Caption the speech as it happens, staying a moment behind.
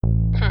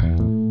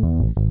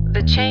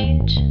The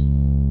change,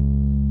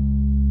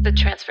 the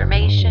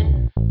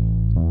transformation,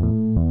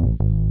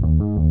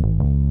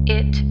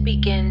 it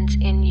begins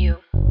in you.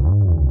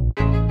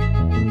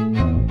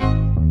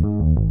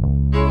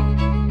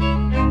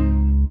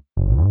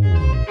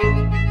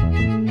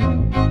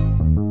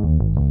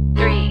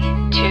 Three,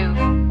 two,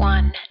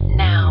 one,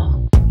 now.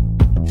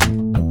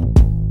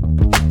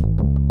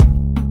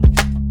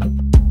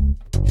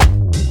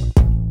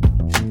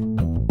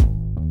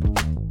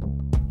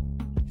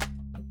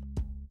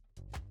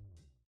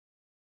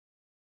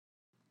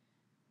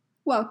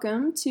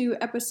 Welcome to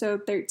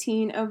episode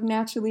 13 of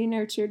Naturally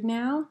Nurtured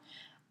Now.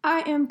 I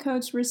am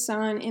Coach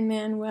Risaun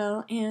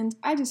Immanuel, and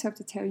I just have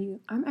to tell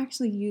you, I'm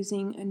actually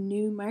using a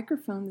new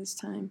microphone this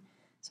time.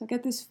 So I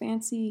got this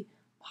fancy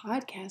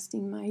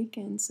podcasting mic,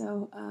 and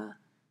so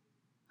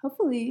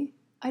hopefully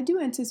I do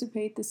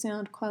anticipate the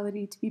sound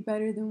quality to be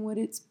better than what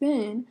it's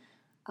been,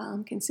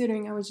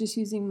 considering I was just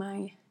using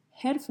my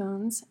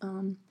headphones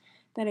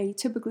that I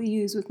typically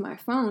use with my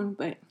phone,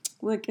 but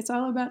look, it's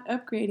all about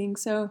upgrading.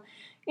 So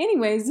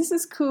anyways, this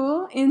is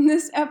cool. In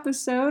this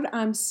episode,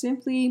 I'm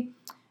simply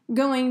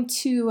going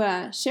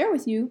to share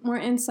with you more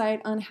insight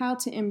on how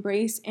to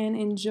embrace and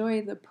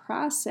enjoy the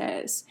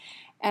process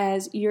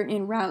as you're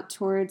en route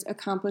towards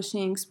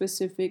accomplishing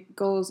specific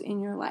goals in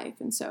your life.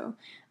 And so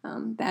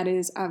that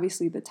is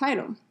obviously the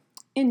title,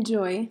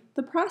 Enjoy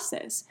the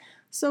Process.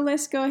 So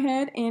let's go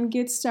ahead and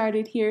get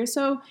started here.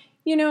 So,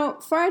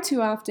 far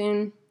too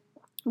often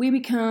we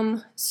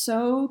become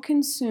so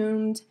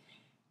consumed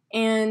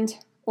and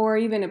or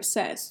even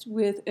obsessed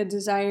with a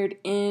desired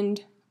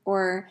end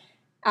or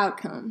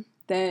outcome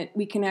that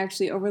we can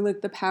actually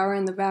overlook the power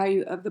and the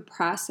value of the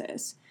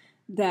process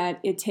that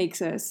it takes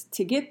us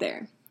to get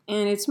there.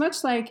 And it's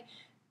much like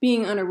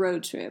being on a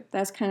road trip.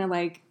 That's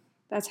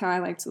how I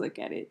like to look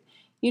at it.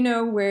 You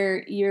know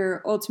where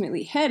you're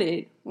ultimately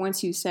headed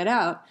once you set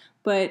out,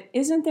 but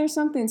isn't there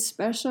something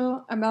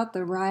special about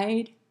the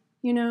ride,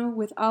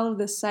 with all of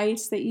the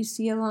sights that you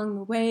see along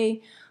the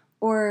way,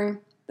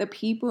 or the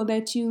people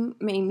that you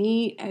may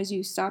meet as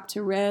you stop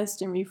to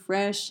rest and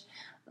refresh,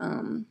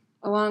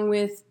 along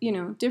with,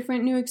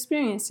 different new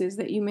experiences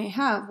that you may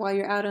have while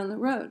you're out on the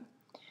road.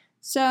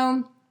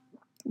 So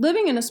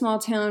living in a small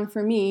town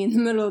for me in the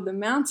middle of the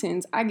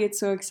mountains, I get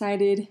so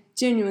excited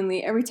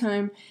genuinely every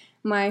time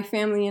my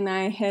family and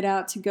I head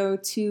out to go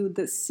to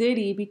the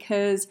city,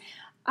 because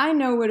I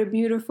know what a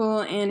beautiful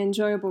and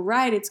enjoyable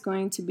ride it's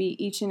going to be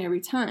each and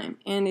every time.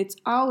 And it's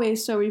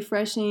always so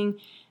refreshing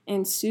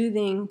and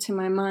soothing to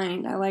my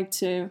mind. I like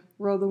to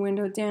roll the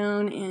window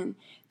down and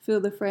feel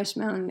the fresh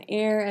mountain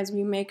air as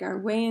we make our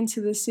way into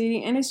the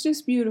city. And it's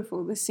just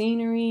beautiful, the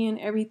scenery and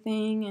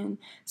everything. And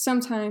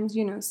sometimes,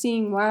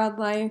 seeing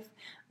wildlife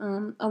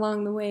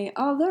along the way.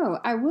 Although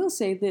I will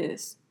say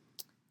this,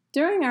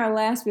 during our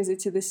last visit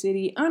to the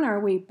city, on our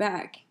way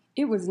back,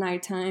 it was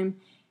nighttime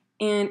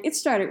and it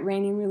started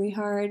raining really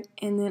hard.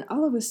 And then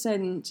all of a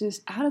sudden,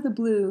 just out of the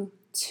blue,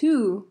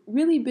 two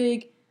really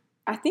big,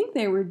 I think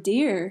they were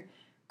deer,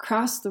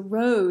 crossed the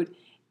road,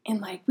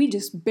 and we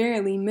just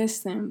barely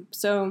missed them.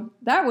 So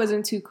that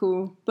wasn't too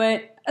cool.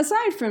 But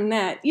aside from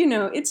that,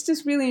 it's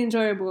just really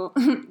enjoyable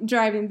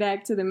driving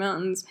back to the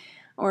mountains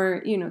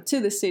or, to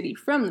the city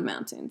from the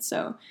mountains.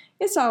 So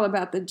it's all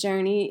about the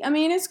journey. I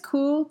mean, it's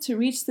cool to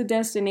reach the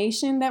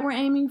destination that we're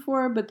aiming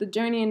for, but the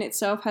journey in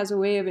itself has a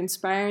way of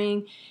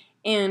inspiring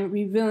and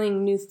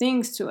revealing new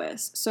things to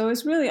us. So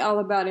it's really all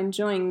about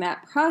enjoying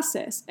that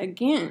process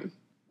again.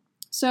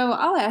 So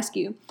I'll ask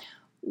you,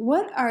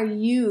 what are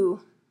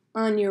you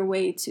on your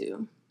way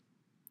to?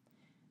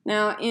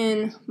 Now,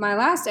 in my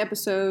last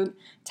episode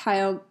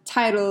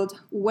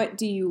titled, What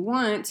Do You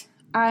Want?,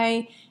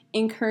 I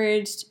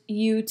encouraged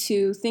you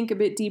to think a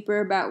bit deeper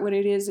about what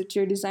it is that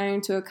you're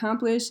desiring to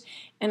accomplish,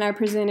 and I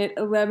presented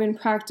 11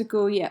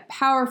 practical yet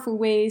powerful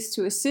ways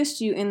to assist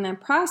you in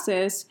that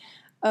process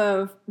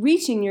of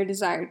reaching your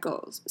desired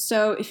goals.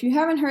 So if you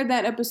haven't heard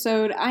that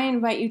episode, I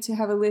invite you to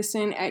have a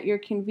listen at your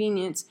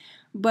convenience.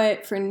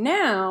 But for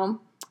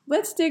now,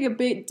 let's dig a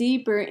bit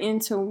deeper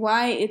into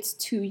why it's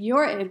to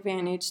your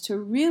advantage to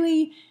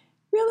really,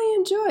 really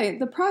enjoy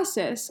the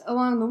process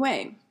along the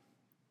way.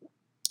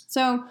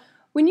 So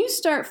when you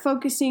start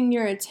focusing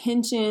your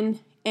attention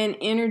and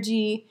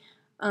energy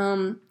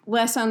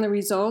less on the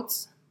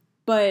results,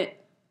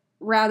 but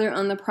rather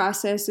on the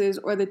processes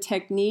or the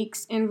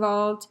techniques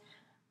involved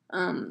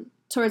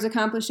towards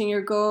accomplishing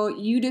your goal,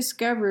 you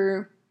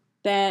discover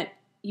that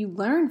you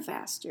learn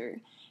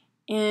faster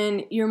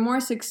and you're more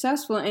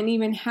successful and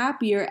even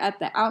happier at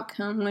the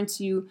outcome once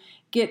you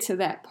get to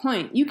that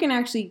point. You can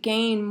actually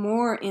gain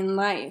more in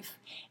life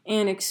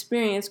and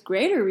experience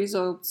greater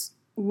results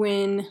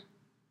when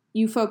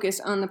you focus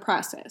on the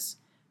process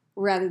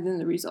rather than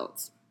the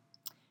results.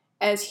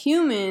 As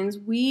humans,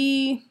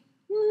 we're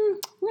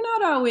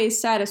not always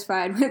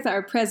satisfied with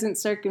our present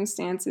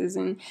circumstances,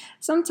 and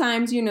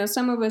sometimes,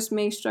 some of us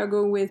may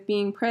struggle with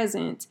being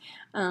present,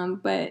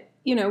 but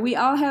we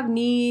all have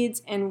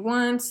needs and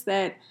wants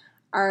that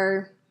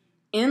are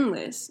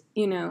endless,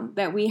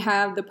 that we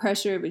have the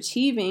pressure of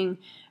achieving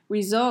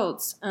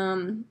results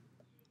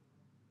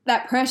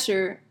that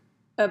pressure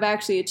of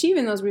actually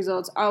achieving those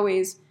results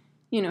always,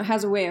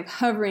 has a way of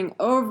hovering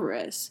over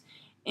us.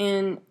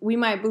 And we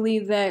might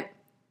believe that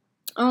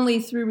only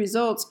through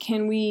results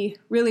can we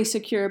really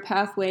secure a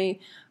pathway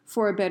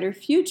for a better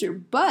future.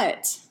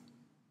 But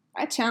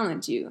I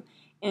challenge you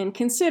and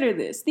consider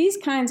this. These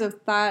kinds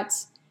of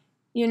thoughts,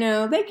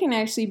 they can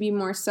actually be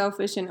more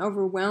selfish and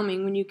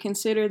overwhelming when you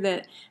consider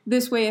that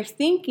this way of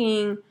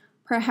thinking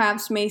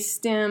perhaps may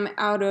stem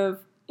out of,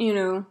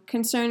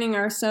 concerning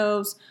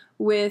ourselves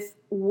with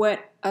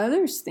what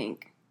others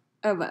think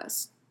of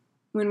us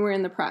when we're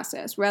in the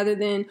process, rather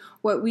than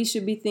what we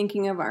should be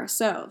thinking of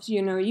ourselves.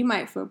 You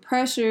might feel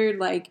pressured,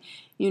 like,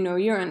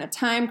 you're on a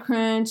time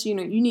crunch, you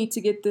need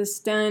to get this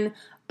done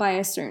by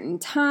a certain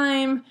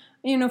time,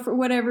 for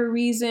whatever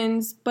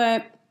reasons.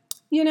 But,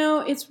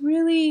 it's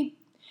really,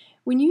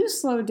 when you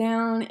slow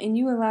down and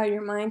you allow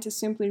your mind to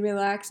simply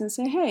relax and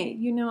say, hey,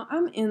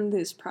 I'm in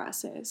this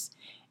process,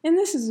 and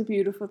this is a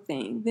beautiful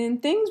thing, then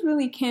things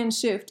really can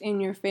shift in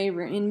your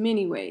favor in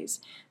many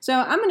ways. So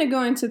I'm going to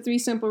go into 3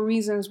 simple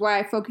reasons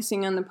why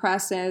focusing on the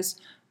process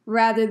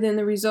rather than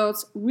the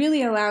results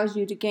really allows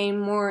you to gain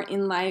more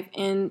in life,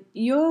 and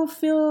you'll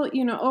feel,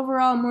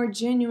 overall more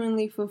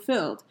genuinely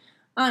fulfilled,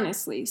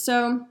 honestly.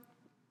 So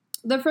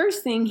the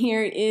first thing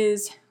here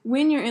is,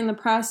 when you're in the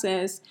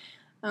process,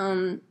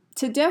 to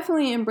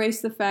definitely embrace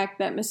the fact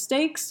that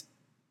mistakes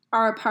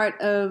are a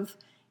part of,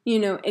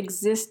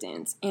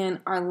 existence and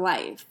our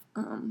life.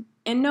 And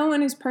no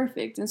one is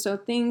perfect. And so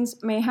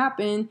things may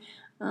happen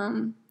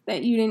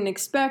that you didn't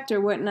expect or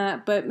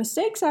whatnot, but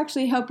mistakes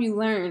actually help you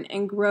learn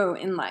and grow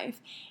in life.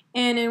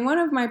 And in one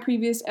of my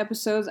previous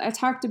episodes, I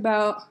talked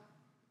about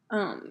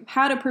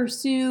how to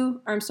perceive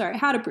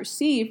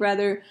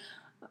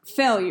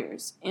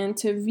failures, and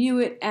to view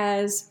it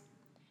as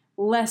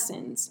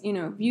lessons.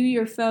 View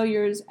your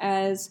failures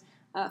as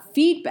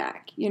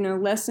feedback,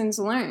 lessons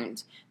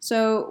learned.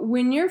 So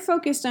when you're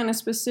focused on a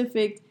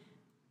specific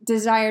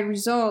desired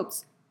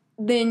result,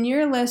 then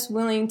you're less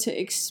willing to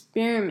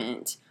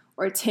experiment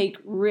or take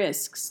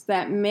risks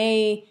that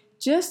may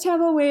just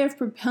have a way of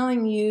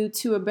propelling you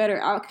to a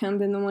better outcome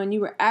than the one you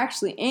were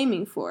actually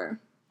aiming for.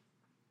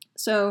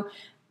 So,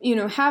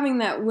 having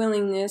that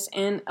willingness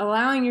and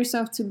allowing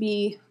yourself to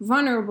be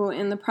vulnerable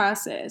in the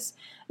process,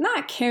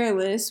 not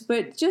careless,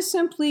 but just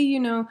simply,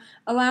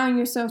 allowing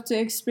yourself to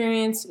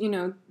experience,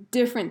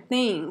 different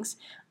things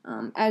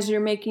as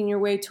you're making your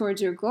way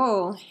towards your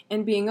goal,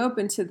 and being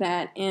open to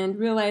that, and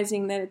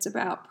realizing that it's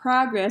about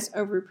progress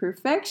over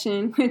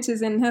perfection, which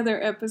is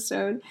another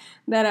episode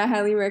that I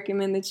highly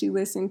recommend that you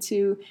listen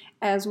to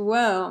as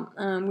well.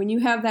 When you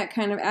have that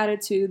kind of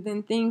attitude,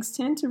 then things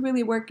tend to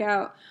really work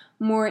out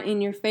more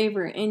in your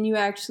favor, and you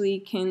actually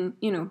can,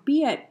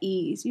 be at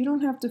ease. You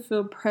don't have to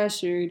feel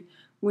pressured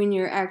when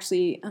you're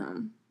actually,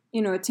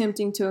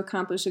 attempting to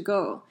accomplish a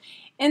goal.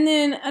 And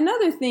then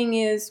another thing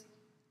is,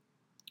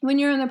 when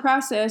you're in the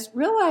process,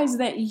 realize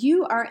that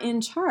you are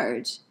in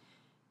charge.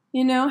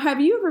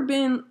 Have you ever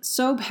been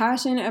so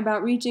passionate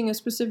about reaching a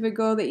specific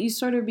goal that you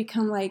sort of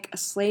become like a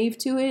slave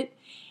to it,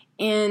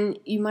 and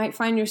you might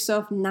find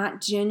yourself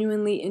not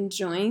genuinely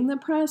enjoying the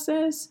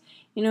process?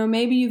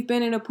 Maybe you've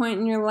been at a point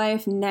in your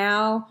life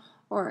now,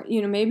 or,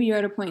 maybe you're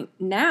at a point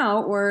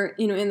now or,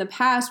 in the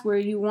past where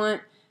you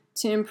want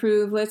to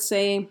improve, let's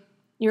say,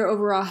 your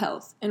overall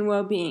health and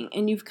well-being.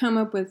 And you've come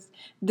up with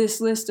this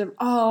list of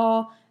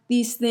all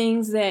these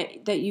things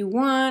that you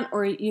want,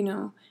 or,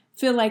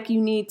 feel like you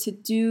need to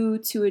do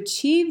to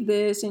achieve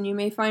this. And you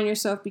may find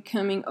yourself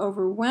becoming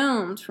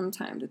overwhelmed from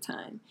time to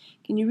time.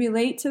 Can you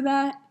relate to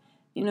that?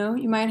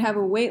 You might have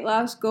a weight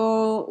loss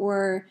goal,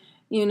 or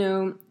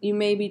you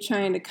may be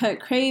trying to cut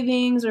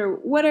cravings, or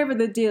whatever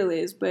the deal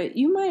is, but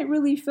you might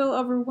really feel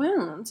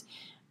overwhelmed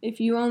if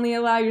you only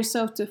allow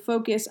yourself to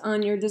focus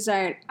on your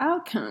desired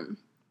outcome.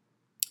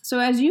 So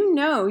as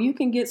you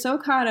can get so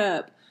caught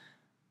up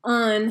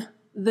on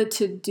the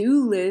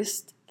to-do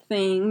list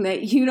thing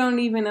that you don't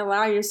even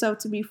allow yourself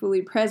to be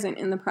fully present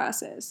in the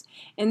process.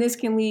 And this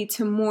can lead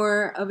to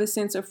more of a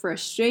sense of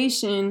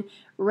frustration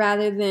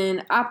rather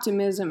than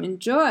optimism and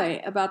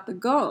joy about the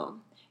goal.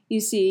 You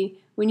see,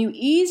 when you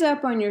ease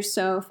up on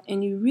yourself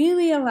and you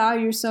really allow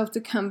yourself to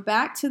come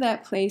back to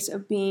that place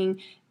of being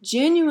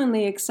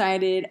genuinely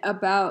excited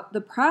about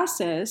the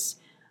process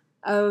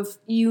of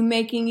you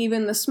making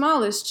even the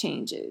smallest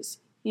changes,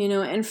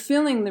 and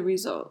feeling the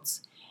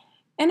results.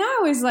 And I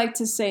always like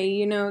to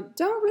say,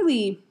 don't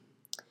really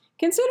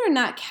consider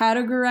not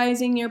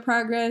categorizing your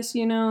progress.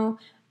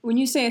 When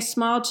you say a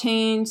small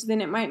change, then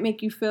it might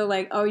make you feel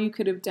like, oh, you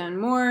could have done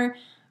more.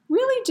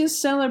 Really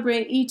just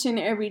celebrate each and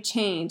every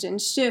change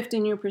and shift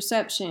in your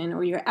perception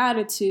or your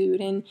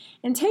attitude, and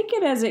take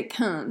it as it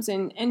comes,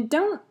 and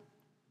don't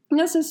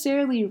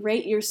necessarily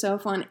rate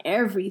yourself on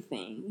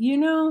everything.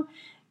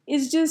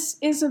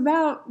 It's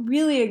about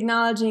really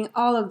acknowledging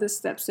all of the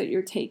steps that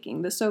you're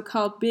taking, the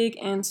so-called big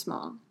and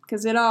small,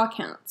 because it all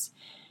counts.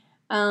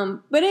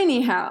 But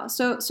anyhow,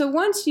 so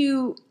once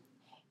you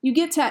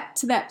get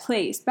to that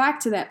place,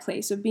 back to that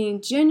place of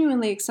being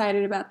genuinely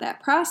excited about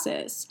that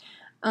process,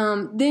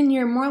 then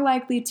you're more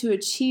likely to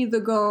achieve the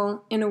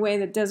goal in a way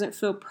that doesn't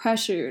feel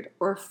pressured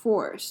or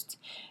forced.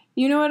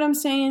 You know what I'm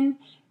saying?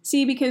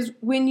 See, because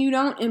when you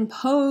don't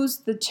impose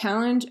the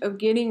challenge of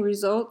getting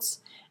results,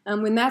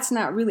 when that's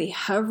not really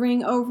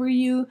hovering over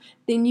you,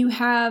 then you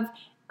have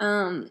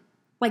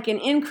like an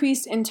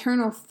increased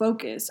internal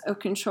focus of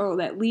control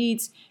that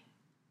leads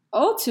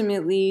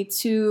ultimately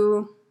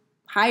to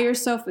higher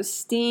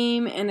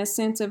self-esteem and a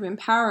sense of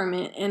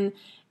empowerment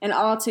and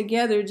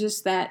altogether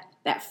just that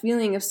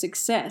feeling of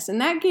success. And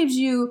that gives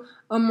you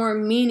a more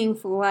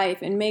meaningful life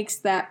and makes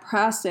that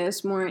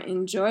process more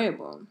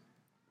enjoyable.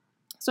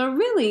 So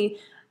really,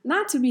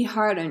 not to be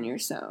hard on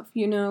yourself.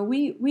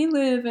 We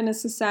live in a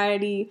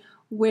society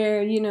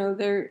where,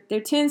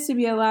 there tends to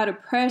be a lot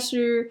of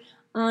pressure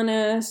on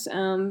us,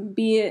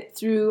 be it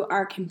through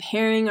our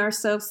comparing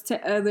ourselves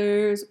to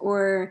others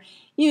or,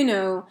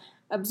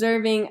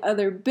 observing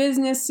other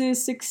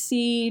businesses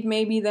succeed,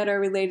 maybe that are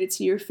related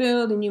to your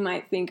field. And you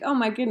might think, oh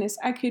my goodness,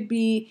 I could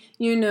be,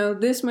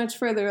 this much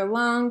further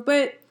along.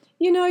 But,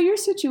 your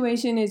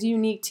situation is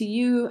unique to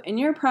you and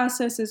your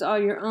process is all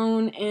your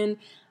own. And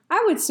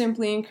I would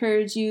simply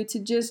encourage you to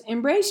just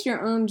embrace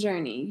your own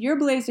journey. You're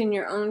blazing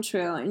your own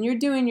trail and you're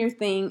doing your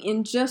thing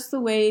in just the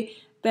way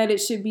that it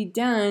should be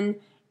done.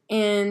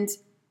 And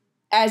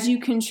as you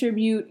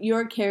contribute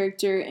your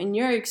character and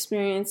your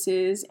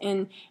experiences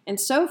and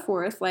so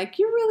forth, like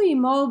you're really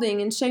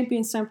molding and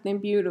shaping something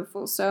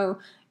beautiful. So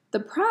the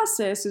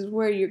process is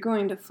where you're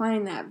going to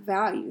find that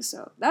value.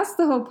 So that's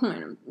the whole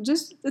point. I'm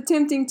just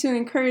attempting to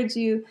encourage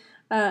you,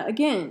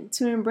 again,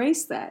 to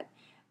embrace that.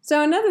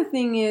 So another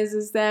thing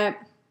is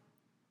that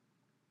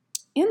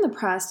in the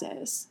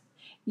process,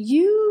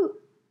 you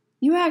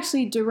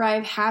actually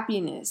derive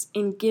happiness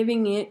in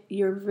giving it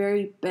your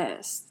very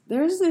best.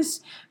 There's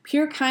this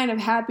pure kind of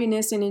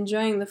happiness in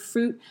enjoying the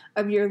fruit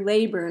of your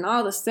labor and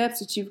all the steps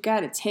that you've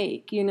got to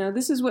take.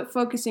 This is what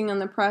focusing on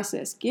the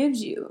process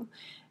gives you.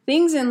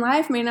 Things in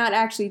life may not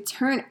actually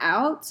turn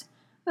out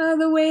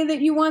the way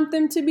that you want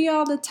them to be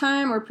all the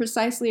time or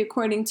precisely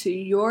according to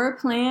your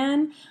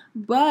plan,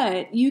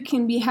 but you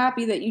can be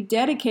happy that you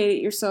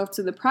dedicated yourself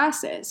to the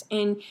process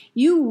and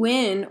you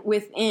win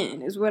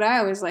within is what I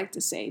always like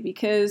to say,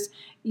 because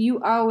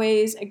you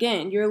always,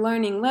 again, you're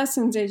learning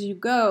lessons as you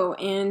go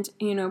and,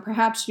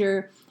 perhaps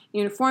you're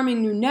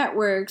forming new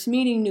networks,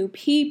 meeting new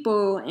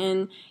people,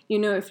 and,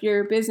 if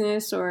your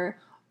business or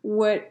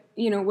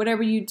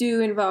whatever you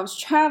do involves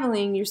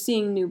traveling, you're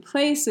seeing new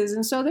places.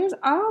 And so there's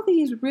all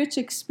these rich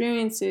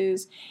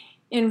experiences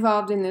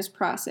involved in this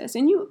process.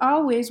 And you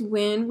always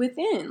win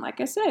within, like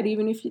I said,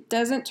 even if it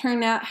doesn't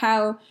turn out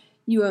how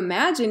you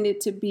imagined it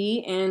to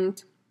be.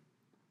 And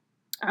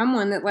I'm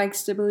one that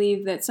likes to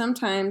believe that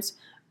sometimes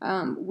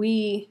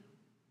we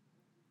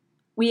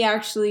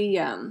actually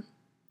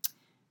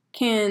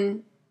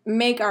can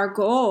make our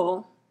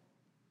goal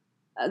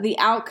the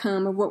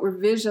outcome of what we're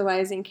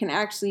visualizing can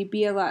actually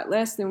be a lot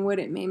less than what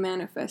it may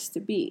manifest to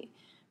be.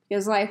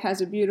 Because life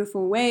has a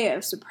beautiful way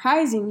of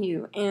surprising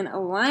you and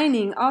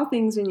aligning all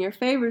things in your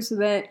favor so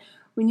that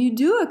when you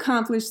do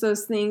accomplish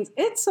those things,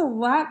 it's a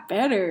lot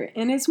better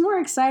and it's more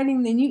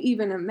exciting than you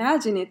even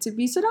imagine it to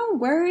be. So don't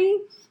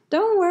worry,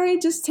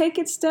 just take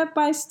it step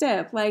by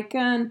step. Like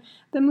the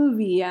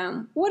movie,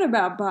 What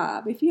About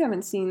Bob? If you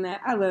haven't seen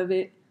that, I love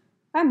it.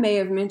 I may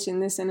have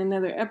mentioned this in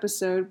another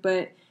episode,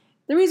 but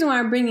the reason why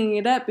I'm bringing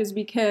it up is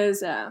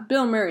because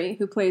Bill Murray,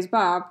 who plays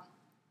Bob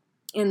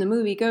in the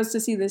movie, goes to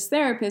see this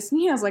therapist,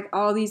 and he has like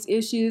all these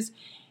issues.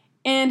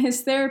 And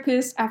his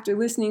therapist, after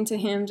listening to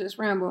him just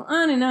ramble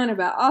on and on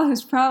about all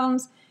his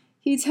problems,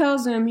 he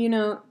tells him,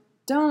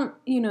 don't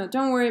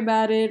worry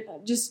about it.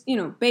 Just,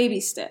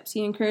 baby steps.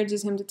 He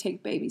encourages him to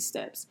take baby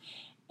steps.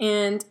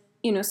 And,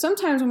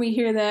 sometimes when we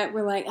hear that,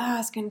 we're like,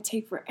 it's going to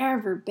take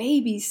forever,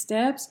 baby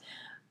steps.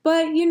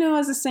 But,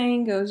 as the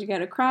saying goes, you got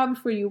to crawl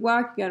before you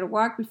walk, you got to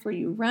walk before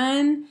you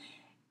run.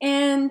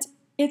 And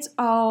it's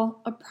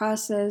all a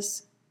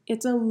process.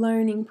 It's a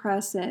learning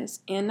process.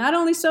 And not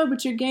only so,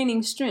 but you're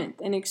gaining strength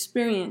and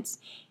experience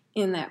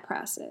in that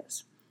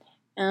process.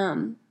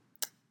 But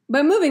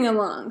moving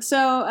along.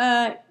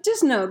 So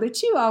just know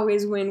that you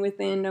always win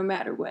within no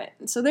matter what.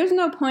 So there's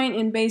no point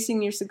in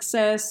basing your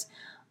success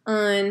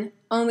on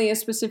only a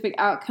specific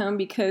outcome,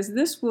 because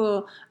this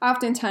will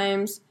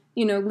oftentimes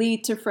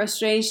lead to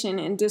frustration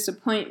and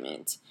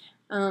disappointment.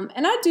 And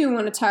I do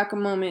want to talk a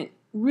moment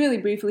really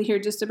briefly here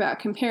just about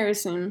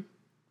comparison.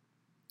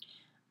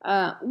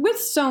 With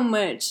so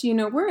much,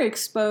 we're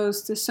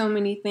exposed to so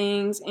many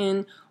things,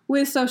 and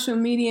with social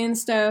media and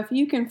stuff,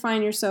 you can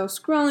find yourself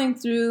scrolling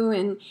through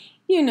and,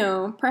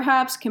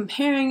 perhaps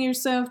comparing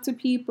yourself to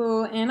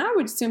people. And I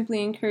would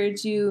simply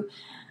encourage you,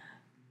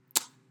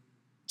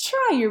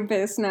 try your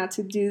best not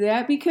to do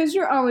that, because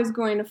you're always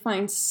going to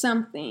find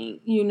something,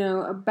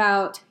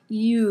 about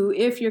you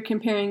if you're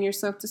comparing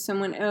yourself to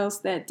someone else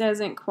that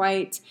doesn't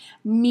quite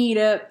meet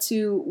up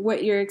to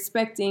what you're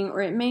expecting,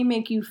 or it may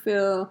make you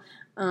feel,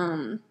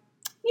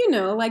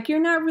 like you're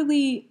not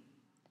really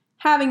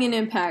having an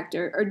impact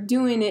or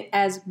doing it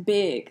as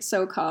big,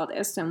 so-called,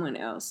 as someone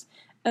else.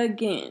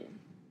 Again,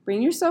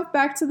 bring yourself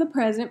back to the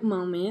present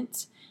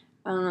moment.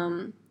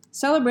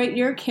 Celebrate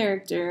your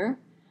character.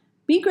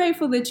 Be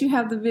grateful that you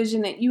have the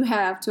vision that you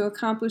have to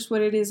accomplish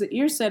what it is that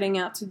you're setting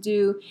out to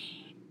do.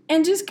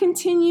 And just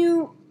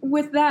continue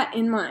with that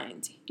in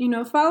mind.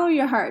 Follow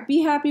your heart.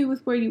 Be happy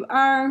with where you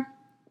are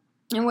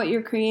and what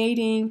you're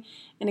creating.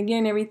 And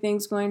again,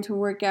 everything's going to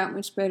work out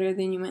much better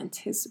than you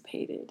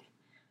anticipated.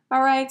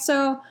 All right,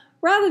 so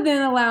rather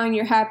than allowing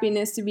your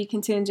happiness to be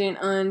contingent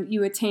on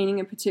you attaining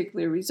a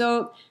particular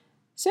result,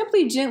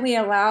 simply gently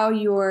allow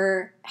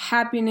your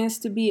happiness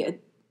to be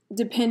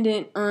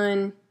dependent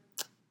on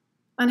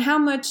how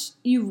much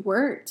you've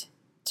worked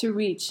to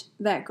reach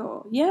that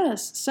goal.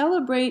 Yes,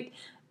 celebrate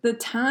the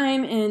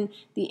time and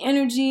the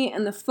energy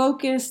and the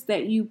focus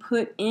that you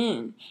put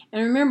in.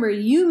 And remember,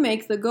 you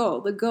make the goal.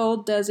 The goal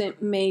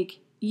doesn't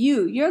make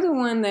you. You're the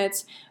one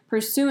that's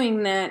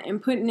pursuing that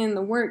and putting in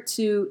the work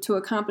to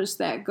accomplish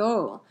that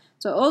goal.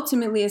 So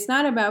ultimately, it's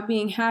not about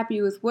being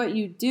happy with what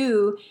you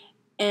do,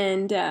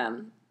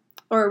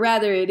 or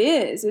rather it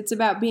is. It's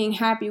about being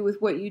happy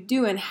with what you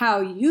do and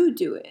how you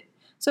do it.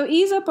 So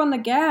ease up on the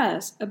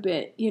gas a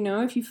bit.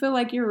 If you feel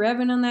like you're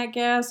revving on that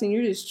gas and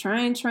you're just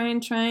trying,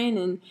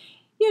 and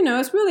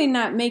it's really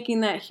not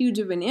making that huge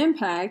of an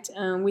impact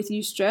with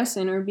you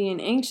stressing or being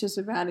anxious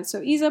about it.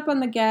 So ease up on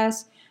the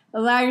gas.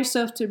 Allow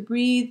yourself to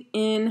breathe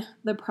in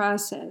the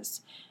process.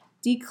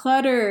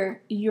 Declutter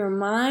your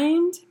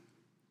mind,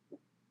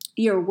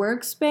 your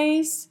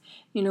workspace,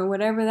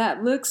 whatever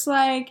that looks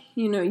like.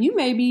 You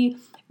may be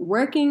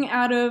working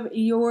out of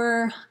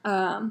your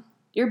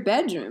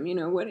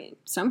bedroom.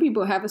 Some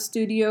people have a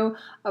studio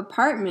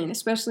apartment,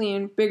 especially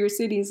in bigger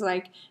cities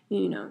like,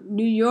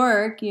 New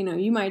York.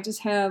 You might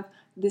just have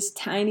this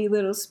tiny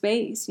little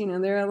space.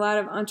 There are a lot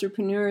of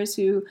entrepreneurs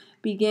who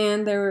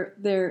began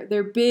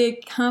their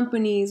big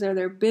companies or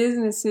their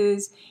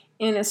businesses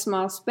in a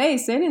small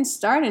space. They didn't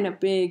start in a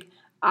big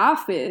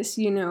office,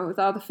 with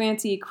all the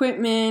fancy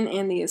equipment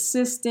and the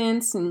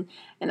assistants and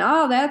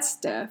all that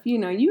stuff.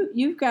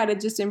 You've got to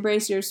just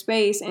embrace your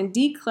space and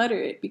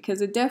declutter it,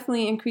 because it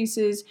definitely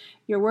increases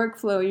your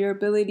workflow, your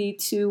ability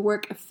to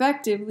work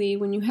effectively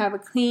when you have a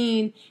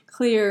clean,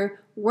 clear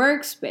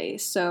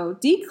workspace. So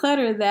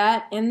declutter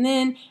that,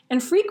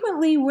 and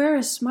frequently wear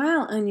a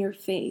smile on your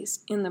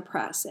face in the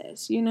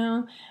process.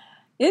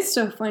 It's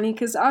so funny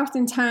because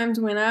oftentimes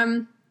when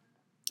I'm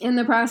in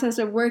the process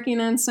of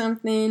working on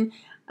something,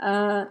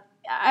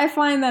 I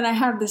find that I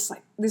have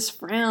this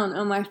frown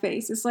on my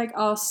face. It's like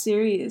all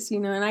serious,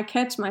 and I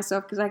catch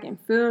myself because I can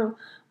feel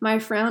my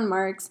frown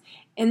marks.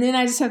 And then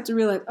I just have to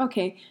realize,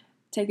 okay,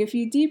 take a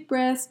few deep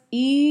breaths,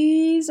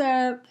 ease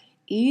up,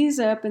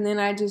 and then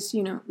I just,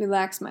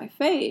 relax my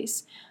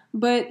face.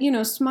 But,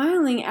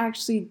 smiling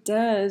actually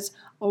does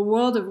a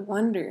world of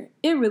wonder.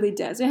 It really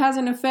does. It has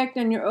an effect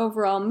on your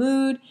overall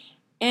mood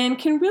and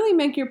can really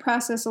make your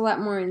process a lot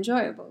more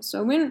enjoyable.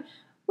 So when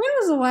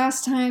was the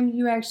last time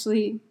you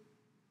actually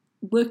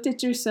looked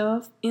at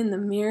yourself in the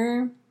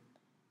mirror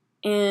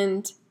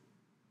and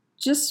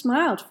just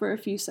smiled for a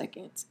few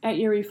seconds at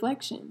your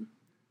reflection?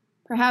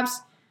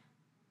 Perhaps,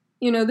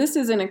 this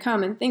isn't a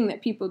common thing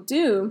that people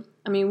do.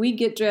 I mean, we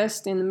get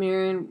dressed in the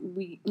mirror and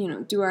we,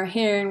 do our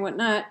hair and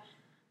whatnot.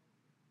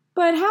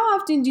 But how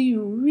often do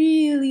you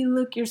really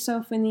look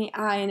yourself in the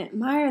eye and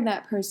admire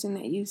that person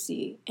that you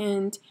see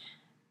and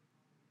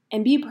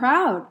be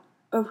proud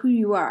of who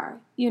you are,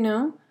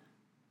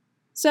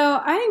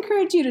 So I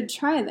encourage you to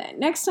try that.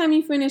 Next time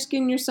you finish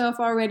getting yourself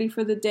all ready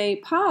for the day,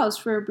 pause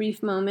for a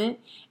brief moment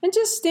and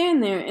just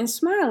stand there and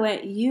smile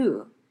at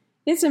you.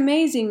 It's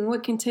amazing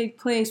what can take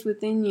place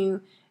within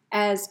you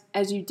as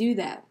you do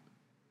that.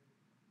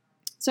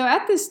 So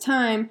at this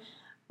time,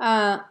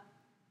 I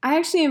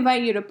actually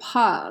invite you to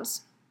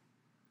pause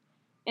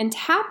and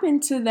tap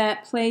into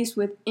that place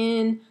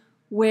within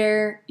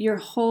where you're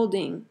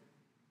holding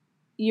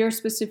your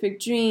specific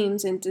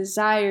dreams and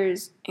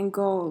desires and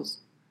goals.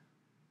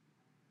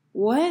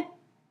 What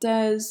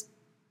does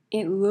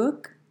it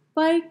look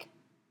like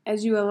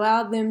as you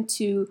allow them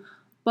to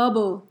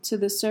bubble to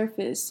the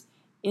surface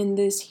in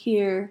this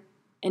here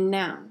and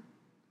now?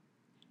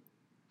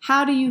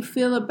 How do you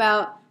feel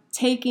about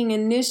taking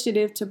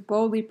initiative to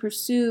boldly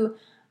pursue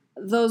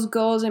those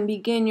goals and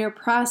begin your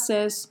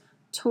process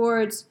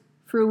towards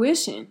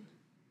fruition?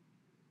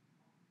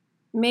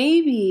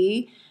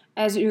 Maybe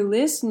as you're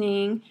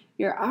listening,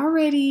 you're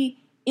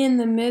already in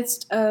the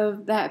midst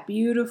of that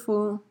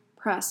beautiful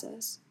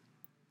process.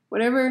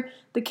 Whatever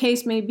the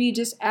case may be,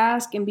 just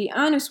ask and be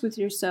honest with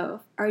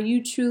yourself. Are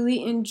you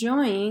truly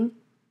enjoying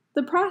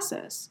the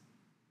process?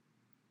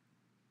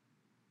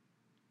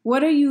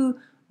 What are you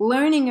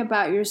learning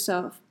about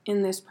yourself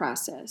in this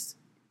process?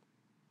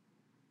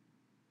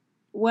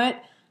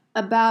 What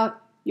about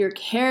your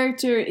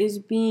character is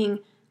being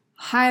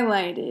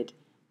highlighted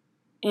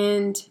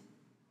and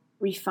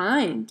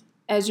refined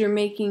as you're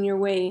making your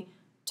way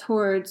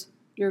towards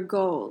your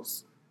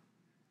goals?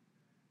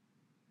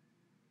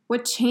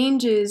 What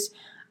changes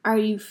are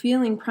you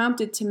feeling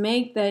prompted to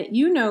make that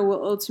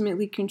will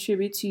ultimately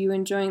contribute to you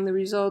enjoying the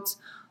results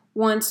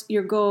once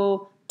your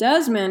goal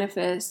does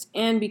manifest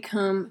and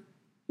become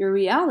your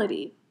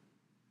reality.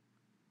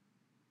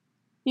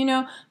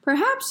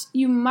 Perhaps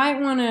you might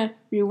want to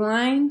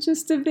rewind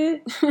just a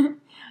bit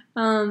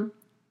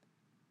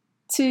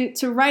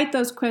to write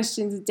those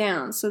questions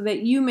down so that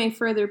you may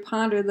further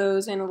ponder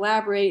those and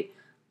elaborate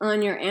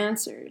on your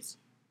answers.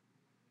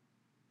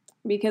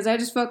 Because I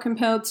just felt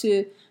compelled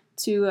to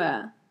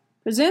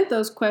present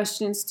those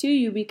questions to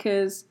you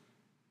because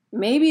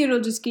maybe it'll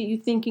just get you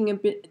thinking a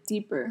bit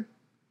deeper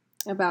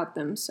about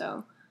them.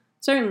 So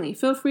certainly,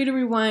 feel free to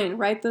rewind,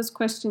 write those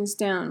questions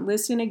down,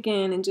 listen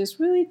again, and just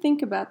really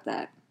think about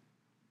that.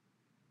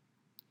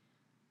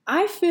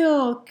 I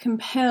feel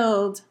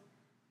compelled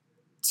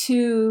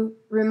to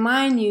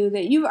remind you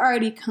that you've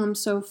already come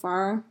so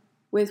far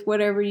with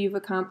whatever you've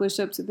accomplished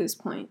up to this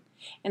point.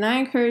 And I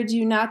encourage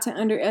you not to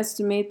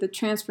underestimate the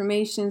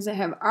transformations that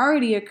have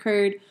already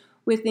occurred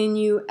within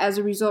you as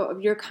a result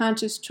of your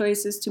conscious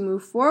choices to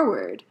move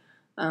forward,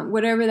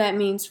 whatever that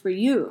means for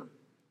you.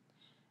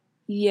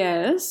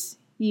 Yes,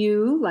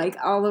 you, like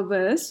all of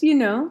us,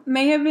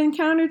 may have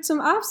encountered some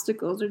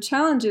obstacles or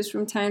challenges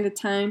from time to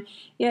time,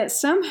 yet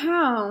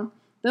somehow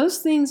those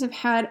things have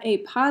had a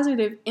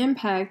positive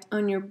impact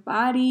on your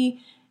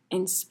body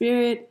and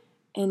spirit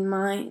and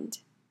mind.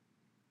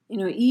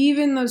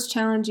 Even those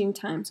challenging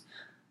times.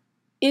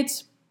 I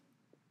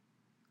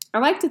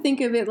like to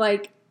think of it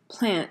like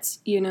plants,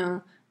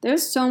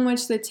 There's so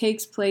much that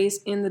takes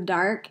place in the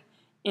dark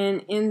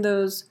and in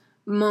those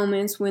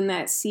moments when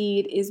that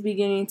seed is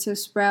beginning to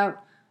sprout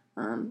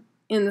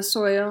in the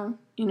soil.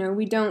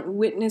 We don't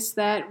witness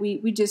that.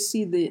 We just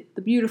see the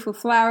beautiful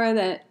flower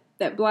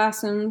that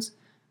blossoms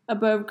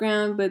above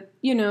ground. But,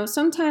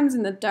 sometimes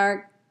in the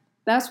dark,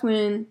 that's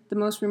when the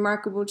most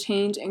remarkable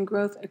change and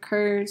growth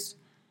occurs.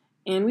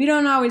 And we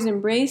don't always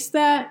embrace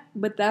that,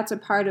 but that's a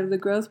part of the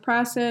growth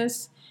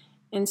process.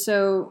 And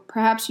so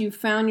perhaps you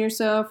found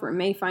yourself or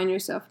may find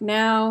yourself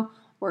now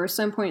or at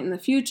some point in the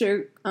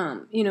future,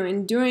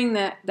 enduring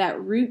that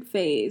root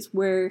phase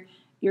where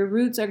your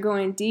roots are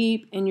going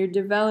deep and you're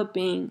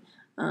developing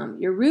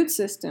your root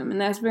system.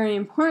 And that's very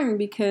important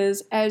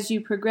because as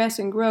you progress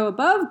and grow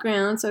above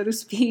ground, so to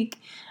speak,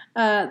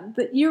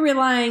 you're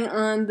relying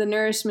on the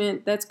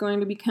nourishment that's going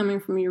to be coming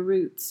from your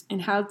roots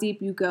and how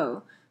deep you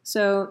go.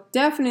 So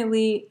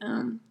definitely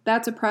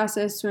that's a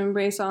process to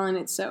embrace all in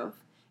itself,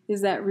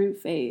 is that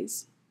root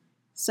phase.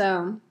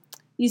 So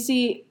you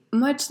see,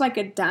 much like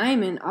a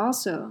diamond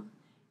also,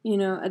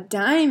 a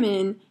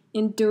diamond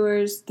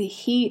endures the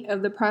heat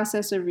of the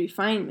process of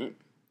refinement.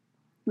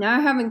 Now,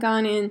 I haven't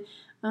gone in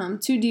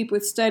too deep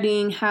with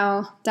studying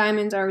how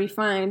diamonds are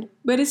refined,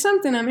 but it's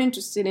something I'm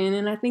interested in,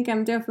 and I think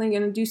I'm definitely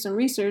going to do some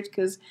research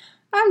because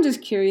I'm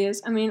just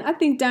curious. I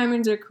think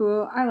diamonds are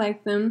cool. I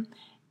like them.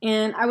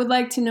 And I would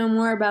like to know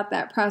more about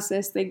that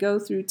process they go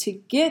through to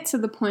get to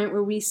the point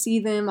where we see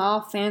them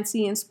all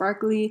fancy and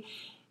sparkly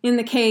in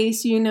the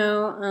case,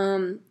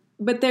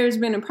 but there's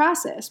been a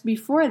process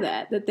before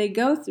that they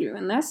go through.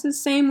 And that's the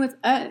same with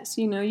us.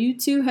 You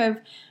too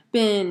have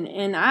been,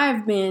 and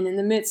I've been in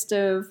the midst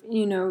of,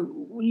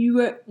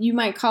 you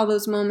might call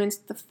those moments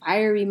the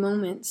fiery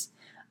moments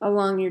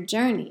along your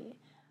journey.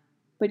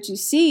 But you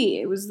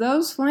see, it was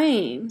those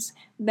flames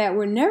that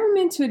were never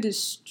meant to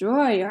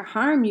destroy or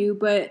harm you,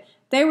 but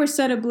they were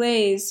set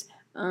ablaze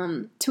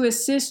to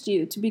assist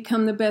you to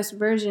become the best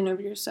version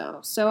of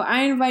yourself. So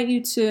I invite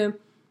you to,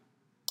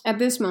 at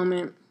this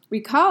moment,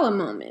 recall a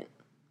moment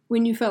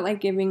when you felt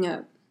like giving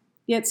up,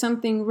 yet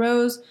something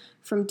rose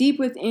from deep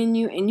within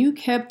you and you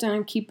kept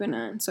on keeping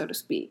on, so to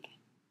speak.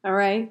 All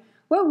right?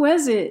 What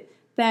was it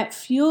that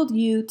fueled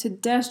you to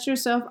dust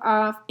yourself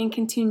off and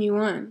continue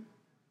on?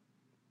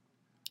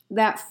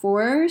 That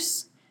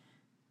force,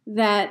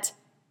 that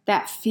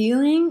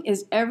feeling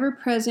is ever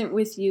present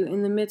with you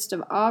in the midst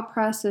of all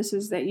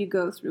processes that you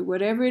go through.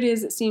 Whatever it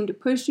is that seemed to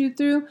push you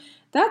through,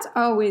 that's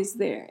always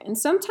there. And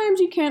sometimes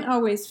you can't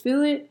always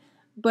feel it,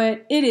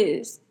 but it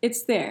is.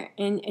 It's there.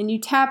 And you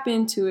tap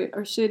into it,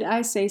 or should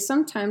I say,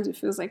 sometimes it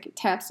feels like it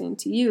taps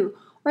into you,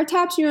 or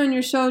taps you on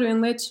your shoulder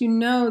and lets you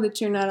know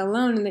that you're not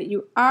alone and that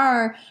you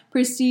are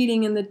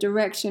proceeding in the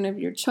direction of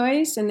your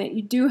choice, and that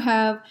you do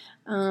have,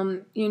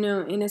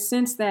 in a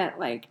sense that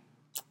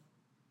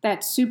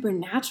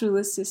supernatural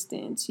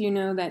assistance,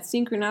 that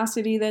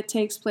synchronicity that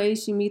takes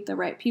place. You meet the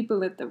right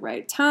people at the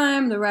right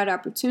time, the right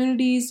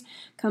opportunities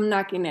come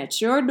knocking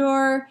at your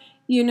door,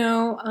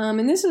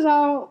 and this is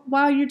all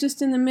while you're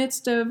just in the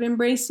midst of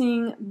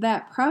embracing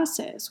that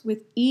process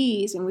with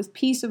ease and with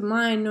peace of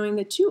mind, knowing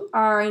that you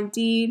are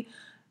indeed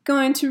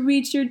going to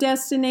reach your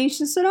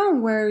destination. So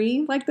don't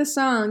worry, like the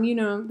song,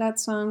 that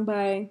song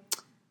by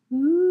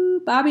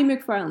Bobby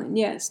McFarlane.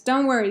 Yes,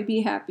 don't worry,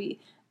 be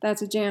happy.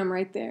 That's a jam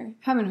right there.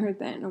 Haven't heard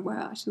that in a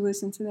while. I should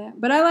listen to that.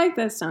 But I like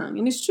that song,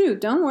 and it's true.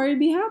 Don't worry,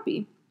 be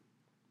happy.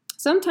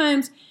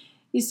 Sometimes,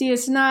 you see,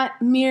 it's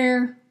not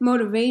mere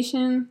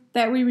motivation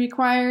that we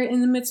require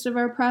in the midst of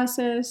our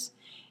process.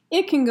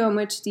 It can go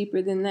much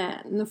deeper than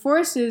that. And the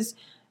force is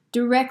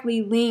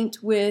directly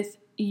linked with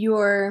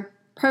your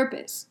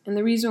purpose and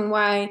the reason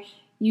why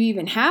you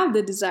even have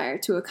the desire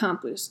to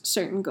accomplish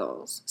certain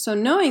goals. So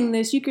knowing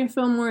this, you can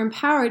feel more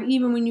empowered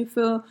even when you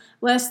feel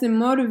less than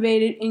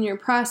motivated in your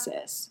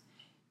process.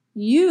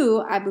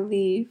 You, I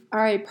believe,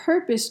 are a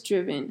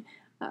purpose-driven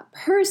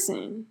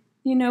person.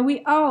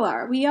 We all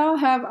are. We all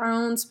have our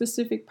own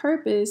specific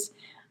purpose.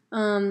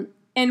 And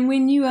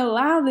when you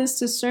allow this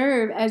to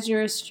serve as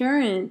your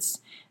assurance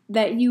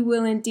that you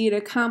will indeed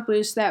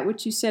accomplish that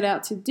which you set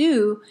out to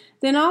do,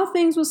 then all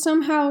things will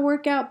somehow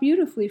work out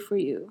beautifully for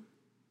you.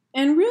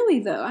 And really,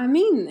 though, I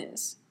mean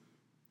this.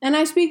 And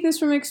I speak this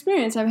from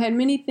experience. I've had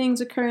many things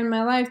occur in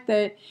my life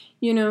that,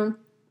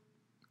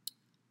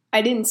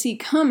 I didn't see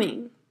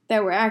coming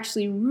that were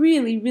actually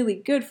really, really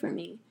good for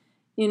me.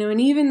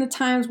 And even the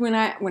times when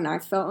I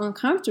felt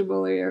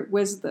uncomfortable or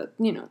was the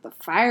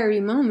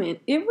fiery moment,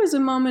 it was a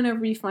moment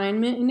of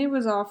refinement and it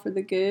was all for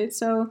the good.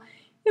 So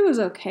it was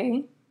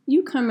okay.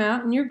 You come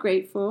out and you're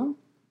grateful.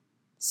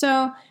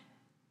 So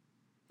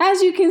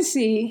as you can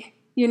see,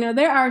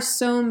 there are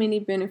so many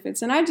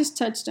benefits, and I just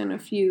touched on a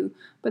few,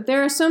 but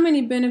there are so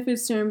many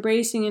benefits to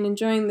embracing and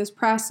enjoying this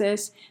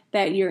process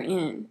that you're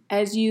in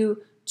as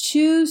you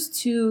choose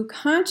to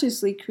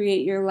consciously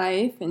create your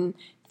life and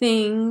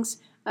things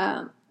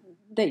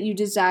that you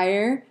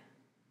desire,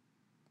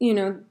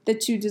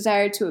 that you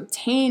desire to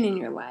obtain in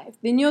your life.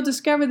 Then you'll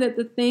discover that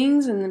the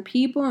things and the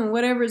people and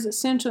whatever is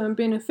essential and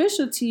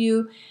beneficial to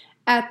you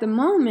at the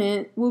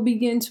moment will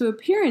begin to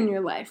appear in your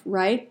life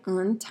right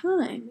on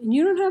time. And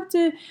you don't have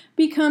to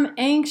become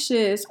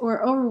anxious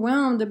or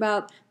overwhelmed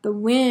about the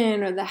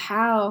when or the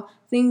how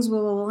things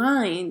will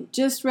align.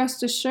 Just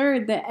rest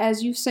assured that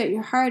as you set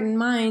your heart and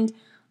mind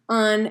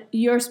on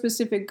your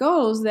specific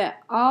goals,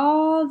 that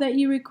all that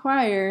you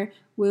require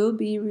will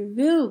be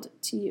revealed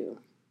to you.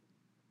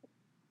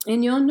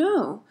 And you'll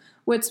know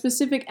what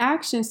specific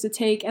actions to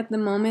take at the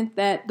moment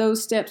that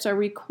those steps are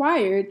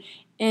required,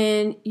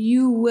 and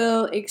you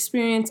will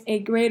experience a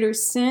greater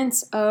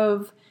sense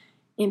of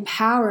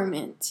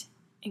empowerment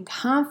and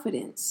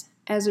confidence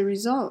as a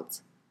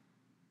result.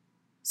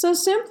 So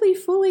simply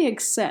fully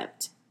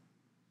accept.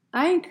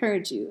 I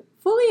encourage you,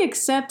 fully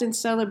accept and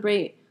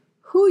celebrate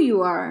who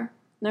you are,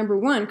 number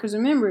one, because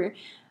remember,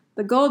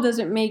 the goal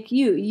doesn't make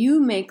you, you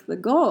make the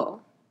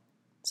goal.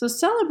 So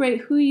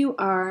celebrate who you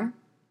are,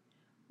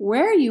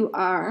 where you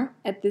are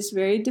at this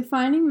very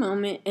defining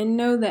moment, and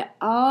know that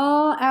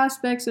all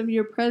aspects of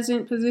your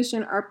present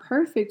position are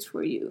perfect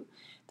for you,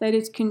 that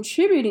it's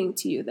contributing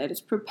to you, that it's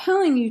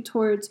propelling you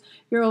towards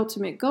your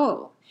ultimate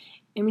goal.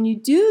 And when you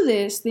do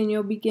this, then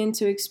you'll begin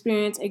to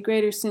experience a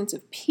greater sense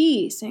of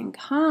peace and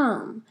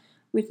calm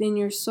within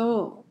your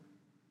soul.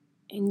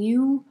 And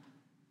you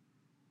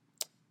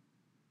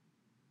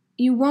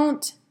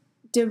won't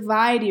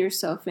divide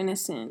yourself in a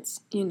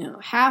sense,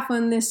 half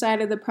on this side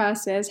of the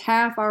process,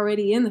 half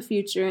already in the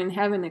future and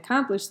haven't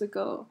accomplished the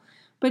goal.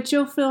 But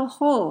you'll feel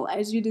whole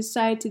as you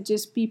decide to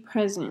just be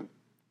present.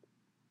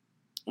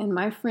 And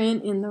my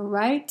friend, in the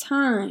right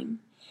time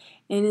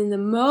and in the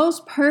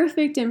most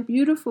perfect and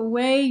beautiful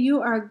way,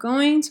 you are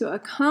going to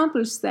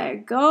accomplish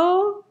that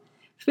goal.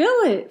 Feel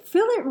it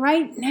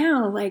right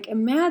now. Like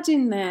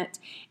imagine that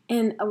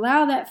and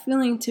allow that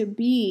feeling to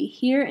be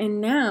here and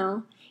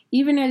now.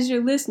 Even as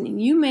you're listening,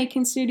 you may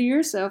consider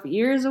yourself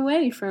years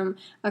away from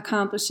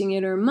accomplishing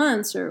it or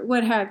months or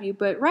what have you.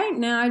 But right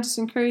now, I just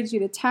encourage you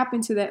to tap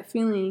into that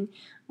feeling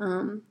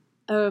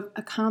of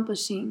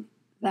accomplishing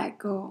that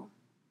goal.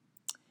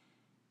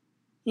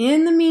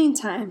 In the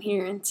meantime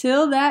here,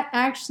 until that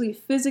actually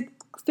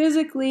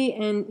physically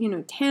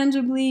and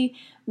tangibly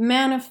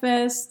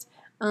manifests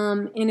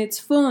in its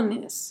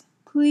fullness,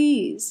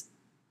 please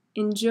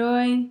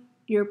enjoy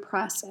your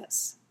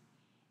process.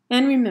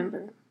 And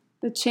remember,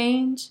 the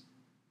change,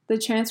 the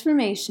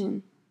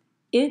transformation,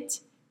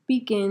 it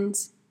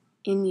begins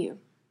in you.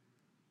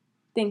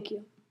 Thank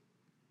you.